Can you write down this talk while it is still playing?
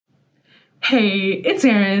Hey, it's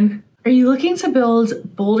Erin. Are you looking to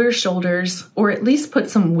build bolder shoulders or at least put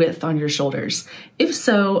some width on your shoulders? If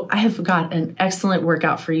so, I have got an excellent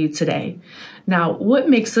workout for you today. Now, what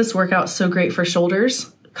makes this workout so great for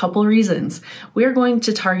shoulders? A couple reasons. We are going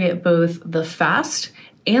to target both the fast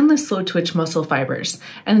and the slow twitch muscle fibers.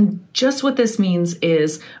 And just what this means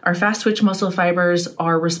is our fast twitch muscle fibers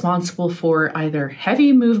are responsible for either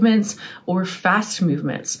heavy movements or fast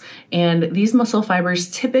movements. And these muscle fibers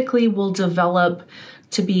typically will develop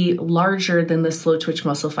to be larger than the slow twitch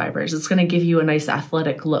muscle fibers. It's gonna give you a nice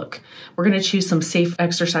athletic look. We're gonna choose some safe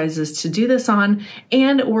exercises to do this on,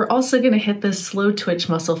 and we're also gonna hit the slow twitch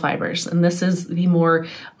muscle fibers. And this is the more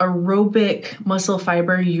aerobic muscle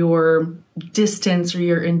fiber, your distance or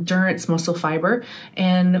your endurance muscle fiber.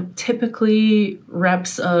 And typically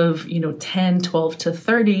reps of 10, 12 to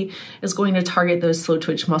 30 is going to target those slow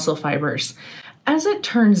twitch muscle fibers. As it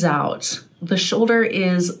turns out, the shoulder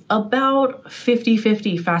is about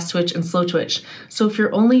 50-50 fast twitch and slow twitch. So if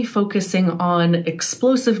you're only focusing on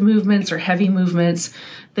explosive movements or heavy movements,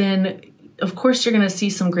 then of course you're going to see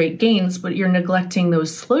some great gains, but you're neglecting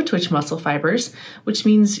those slow twitch muscle fibers, which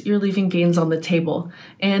means you're leaving gains on the table,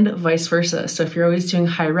 and vice versa. So if you're always doing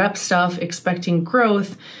high rep stuff, expecting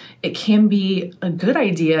growth, it can be a good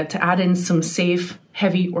idea to add in some safe,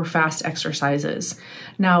 heavy or fast exercises.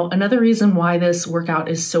 Now, another reason why this workout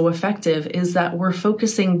is so effective is that we're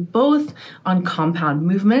focusing both on compound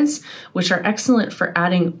movements, which are excellent for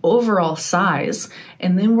adding overall size,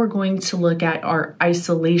 and then we're going to look at our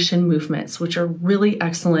isolation movements, which are really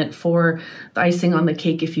excellent for the icing on the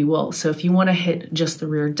cake, if you will. So if you want to hit just the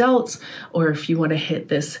rear delts, or if you want to hit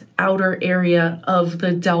this outer area of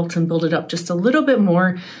the delt and build it up just a little bit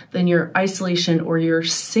more, then your isolation or your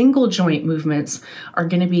single joint movements are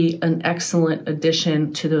going to be an excellent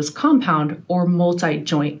addition to those compound or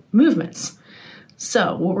multi-joint movements.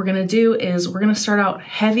 So what we're going to do is we're going to start out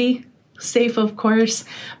heavy, safe of course,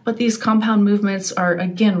 but these compound movements are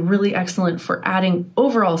again really excellent for adding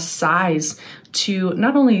overall size to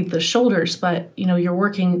not only the shoulders, but you're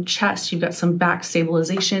working chest, you've got some back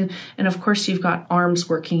stabilization, and of course you've got arms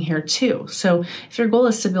working here too. So if your goal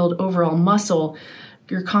is to build overall muscle,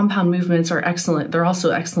 your compound movements are excellent. They're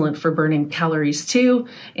also excellent for burning calories too,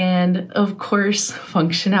 and of course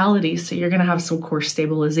functionality. So you're going to have some core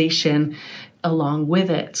stabilization along with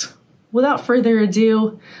it. Without further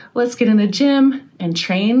ado, let's get in the gym and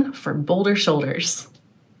train for bolder shoulders.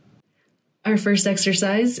 Our first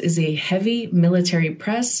exercise is a heavy military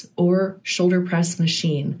press or shoulder press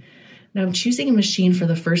machine. Now I'm choosing a machine for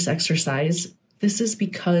the first exercise. This is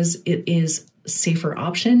because it is a safer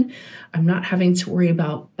option. I'm not having to worry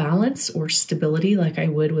about balance or stability like I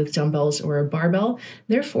would with dumbbells or a barbell.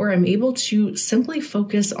 Therefore, I'm able to simply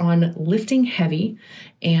focus on lifting heavy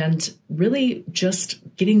and really just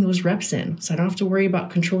getting those reps in. So I don't have to worry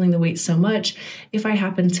about controlling the weight so much. If I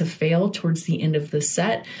happen to fail towards the end of the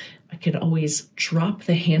set, I can always drop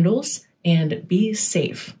the handles and be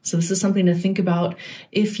safe. So this is something to think about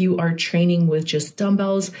if you are training with just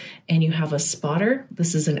dumbbells and you have a spotter.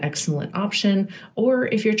 This is an excellent option. Or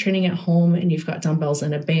if you're training at home and you've got dumbbells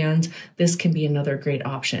and a band, this can be another great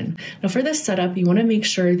option. Now for this setup, you want to make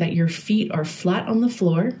sure that your feet are flat on the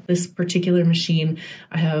floor. This particular machine,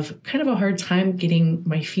 I have kind of a hard time getting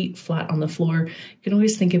my feet flat on the floor. You can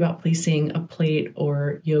always think about placing a plate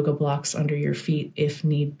or yoga blocks under your feet if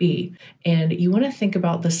need be. And you want to think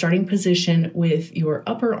about the starting position with your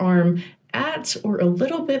upper arm at or a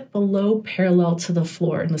little bit below parallel to the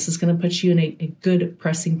floor. And this is going to put you in a good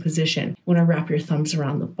pressing position. You want to wrap your thumbs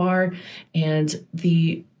around the bar, and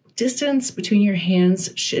the distance between your hands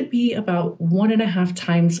should be about 1.5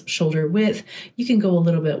 times shoulder width. You can go a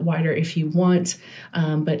little bit wider if you want,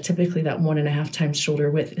 but typically that 1.5 times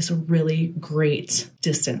shoulder width is a really great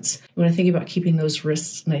distance. You want to think about keeping those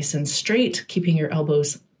wrists nice and straight, keeping your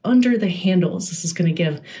elbows under the handles. This is going to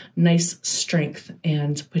give nice strength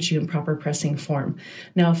and put you in proper pressing form.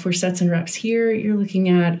 Now for sets and reps here, you're looking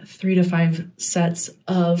at 3 to 5 sets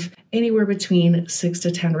of anywhere between 6 to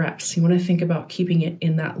 10 reps. You want to think about keeping it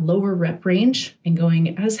in that lower rep range and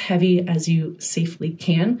going as heavy as you safely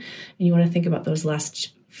can. And you want to think about those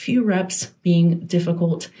last few reps being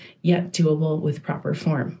difficult yet doable with proper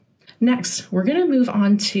form. Next, we're going to move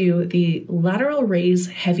on to the lateral raise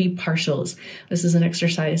heavy partials. This is an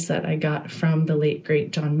exercise that I got from the late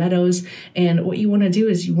great John Meadows. And what you want to do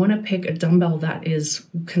is you want to pick a dumbbell that is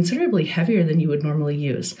considerably heavier than you would normally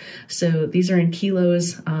use. So these are in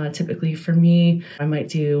kilos. Typically for me, I might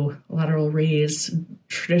do lateral raise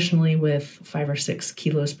traditionally with 5 or 6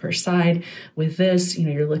 kilos per side. With this,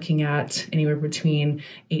 you're looking at anywhere between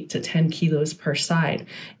 8 to 10 kilos per side.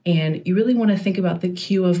 And you really want to think about the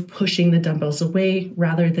cue of pushing pushing the dumbbells away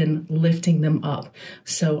rather than lifting them up.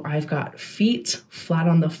 So I've got feet flat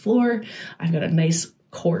on the floor. I've got a nice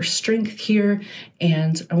core strength here.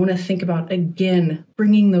 And I want to think about, again,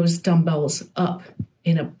 bringing those dumbbells up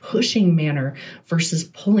in a pushing manner versus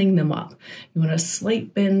pulling them up. You want a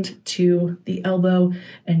slight bend to the elbow,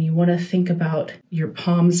 and you want to think about your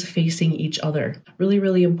palms facing each other. Really,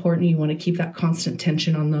 really important. You want to keep that constant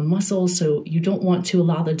tension on the muscles, so you don't want to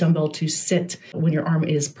allow the dumbbell to sit when your arm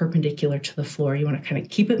is perpendicular to the floor. You want to kind of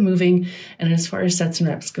keep it moving. And as far as sets and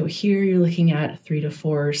reps go here, you're looking at 3 to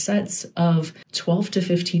 4 sets of 12 to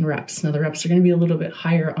 15 reps. Now the reps are going to be a little bit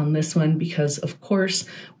higher on this one because, of course,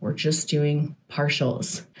 we're just doing partials.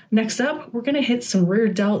 Next up, we're going to hit some rear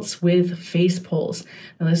delts with face pulls.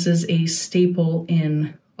 Now this is a staple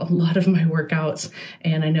in a lot of my workouts,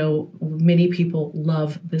 and I know many people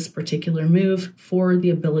love this particular move for the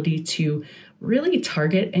ability to really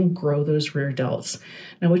target and grow those rear delts.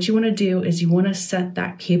 Now what you want to do is you want to set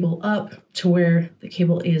that cable up to where the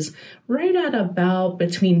cable is right at about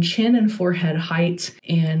between chin and forehead height,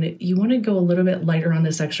 and you want to go a little bit lighter on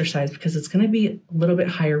this exercise because it's going to be a little bit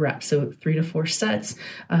higher reps, so 3 to 4 sets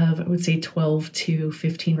of, I would say, 12 to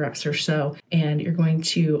 15 reps or so, and you're going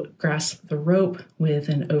to grasp the rope with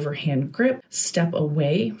an overhand grip, step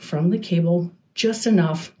away from the cable just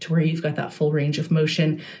enough to where you've got that full range of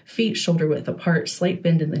motion, feet shoulder width apart, slight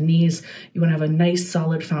bend in the knees. You want to have a nice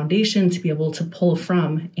solid foundation to be able to pull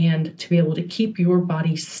from and to be able to keep your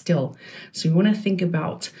body still. So you want to think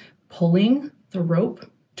about pulling the rope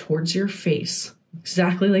towards your face,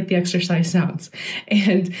 exactly like the exercise sounds.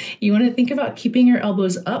 And you want to think about keeping your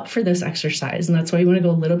elbows up for this exercise. And that's why you want to go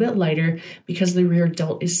a little bit lighter, because the rear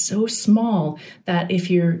delt is so small that if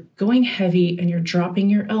you're going heavy and you're dropping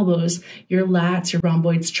your elbows, your lats, your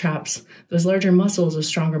rhomboids, traps, those larger muscles, those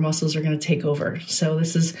stronger muscles are going to take over. So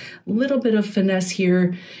this is a little bit of finesse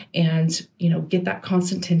here, and, get that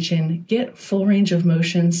constant tension, get full range of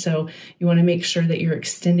motion. So you want to make sure that you're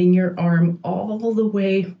extending your arm all the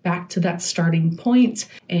way back to that starting point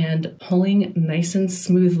and pulling nice and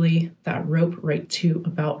smoothly that rope right to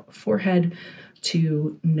about forehead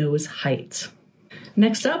to nose height.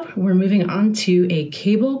 Next up, we're moving on to a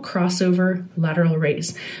cable crossover lateral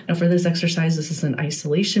raise. Now for this exercise, this is an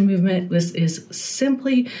isolation movement. This is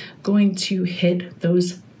simply going to hit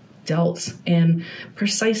those delts, and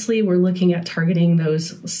precisely we're looking at targeting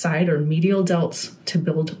those side or medial delts to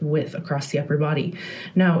build width across the upper body.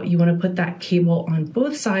 Now you want to put that cable on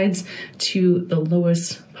both sides to the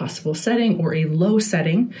lowest possible setting or a low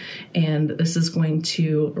setting, and this is going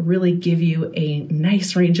to really give you a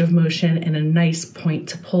nice range of motion and a nice point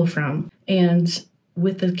to pull from. And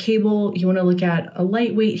with the cable, you want to look at a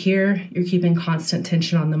lightweight here. You're keeping constant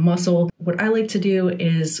tension on the muscle. What I like to do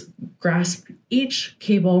is grasp each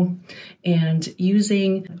cable and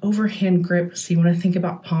using overhand grip. So you want to think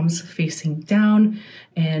about palms facing down,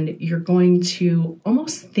 and you're going to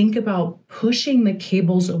almost think about pushing the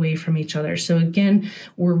cables away from each other. So again,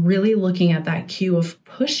 we're really looking at that cue of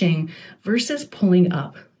pushing versus pulling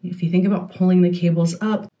up. If you think about pulling the cables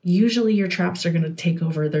up, usually your traps are going to take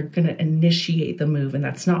over. They're going to initiate the move, and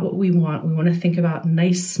that's not what we want. We want to think about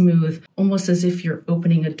nice, smooth, almost as if you're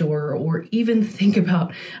opening a door, or even think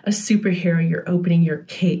about a superhero, you're opening your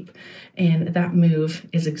cape. And that move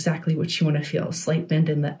is exactly what you want to feel. Slight bend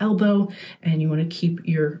in the elbow, and you want to keep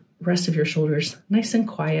your rest of your shoulders nice and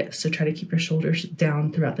quiet. So try to keep your shoulders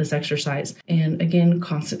down throughout this exercise. And again,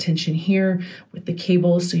 constant tension here with the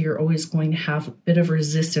cable. So you're always going to have a bit of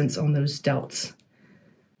resistance on those delts.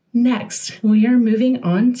 Next, we are moving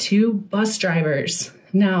on to bus drivers.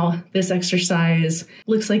 Now, this exercise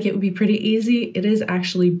looks like it would be pretty easy. It is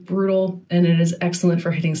actually brutal, and it is excellent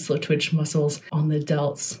for hitting slow twitch muscles on the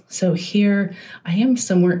delts. So here I am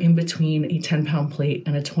somewhere in between a 10-pound plate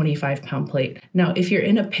and a 25-pound plate. Now, if you're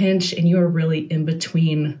in a pinch and you are really in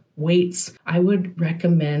between weights, I would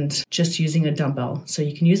recommend just using a dumbbell. So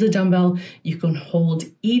you can use a dumbbell. You can hold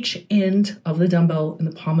each end of the dumbbell in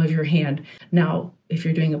the palm of your hand. Now, if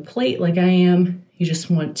you're doing a plate like I am, you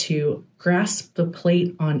just want to grasp the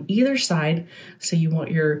plate on either side. So you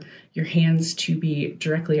want your hands to be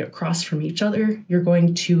directly across from each other. You're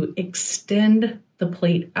going to extend the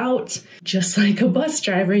plate out. Just like a bus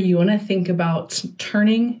driver, you want to think about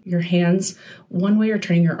turning your hands one way or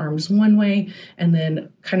turning your arms one way, and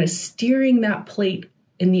then kind of steering that plate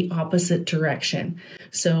in the opposite direction.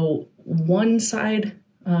 So one side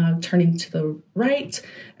turning to the right,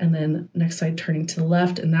 and then next side turning to the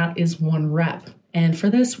left, and that is 1 rep. And for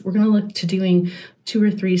this, we're going to look to doing 2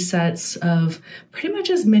 or 3 sets of pretty much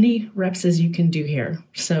as many reps as you can do here.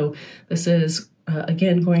 So this is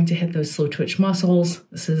again, going to hit those slow twitch muscles.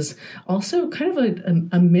 This is also kind of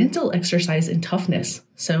a mental exercise in toughness.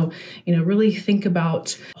 So, really think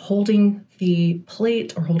about holding the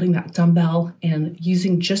plate or holding that dumbbell and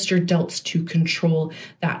using just your delts to control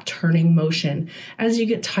that turning motion. As you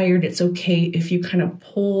get tired, it's okay if you kind of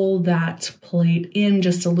pull that plate in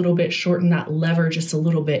just a little bit, shorten that lever just a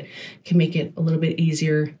little bit, can make it a little bit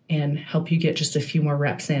easier and help you get just a few more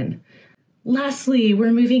reps in. Lastly,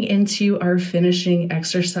 we're moving into our finishing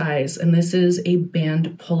exercise, and this is a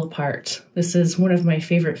band pull apart. This is one of my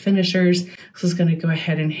favorite finishers. This is going to go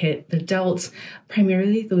ahead and hit the delts,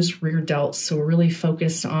 primarily those rear delts. So we're really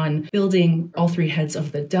focused on building all three heads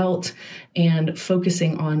of the delt and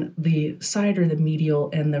focusing on the side or the medial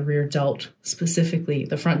and the rear delt specifically.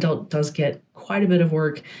 The front delt does get quite a bit of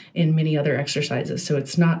work in many other exercises, so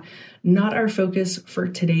it's not our focus for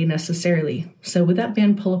today necessarily. So with that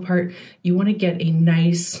band pull apart, you want to get a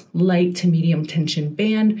nice light to medium tension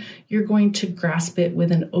band. You're going to grasp it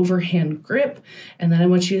with an overhand grip, and then I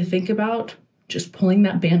want you to think about just pulling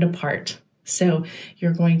that band apart. So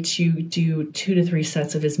you're going to do 2 to 3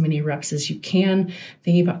 sets of as many reps as you can,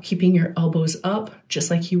 thinking about keeping your elbows up, just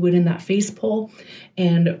like you would in that face pull,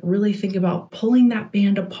 and really think about pulling that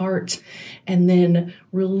band apart and then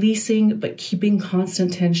releasing, but keeping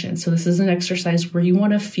constant tension. So this is an exercise where you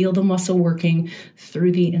want to feel the muscle working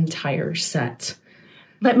through the entire set.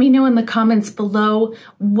 Let me know in the comments below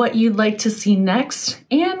what you'd like to see next,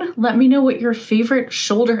 and let me know what your favorite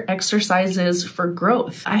shoulder exercise is for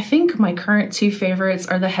growth. I think my current 2 favorites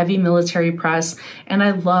are the heavy military press, and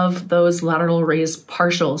I love those lateral raise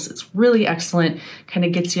partials. It's really excellent, kind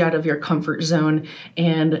of gets you out of your comfort zone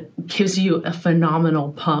and gives you a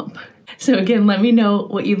phenomenal pump. So again, let me know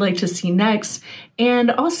what you'd like to see next.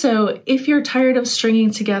 And also, if you're tired of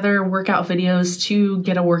stringing together workout videos to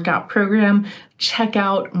get a workout program, check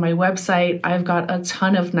out my website. I've got a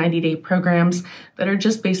ton of 90-day programs that are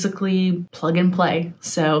just basically plug and play.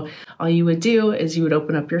 So all you would do is you would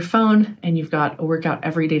open up your phone and you've got a workout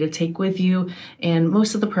every day to take with you. And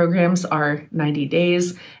most of the programs are 90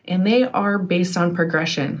 days and they are based on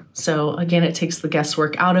progression. So again, it takes the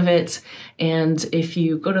guesswork out of it. And if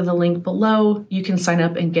you go to the link below, you can sign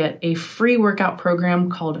up and get a free workout program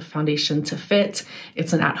called Foundation to Fit.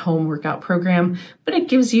 It's an at-home workout program, but it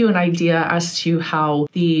gives you an idea as to how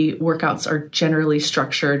the workouts are generally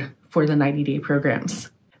structured for the 90-day programs.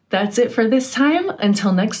 That's it for this time.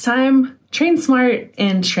 Until next time, train smart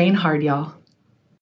and train hard, y'all.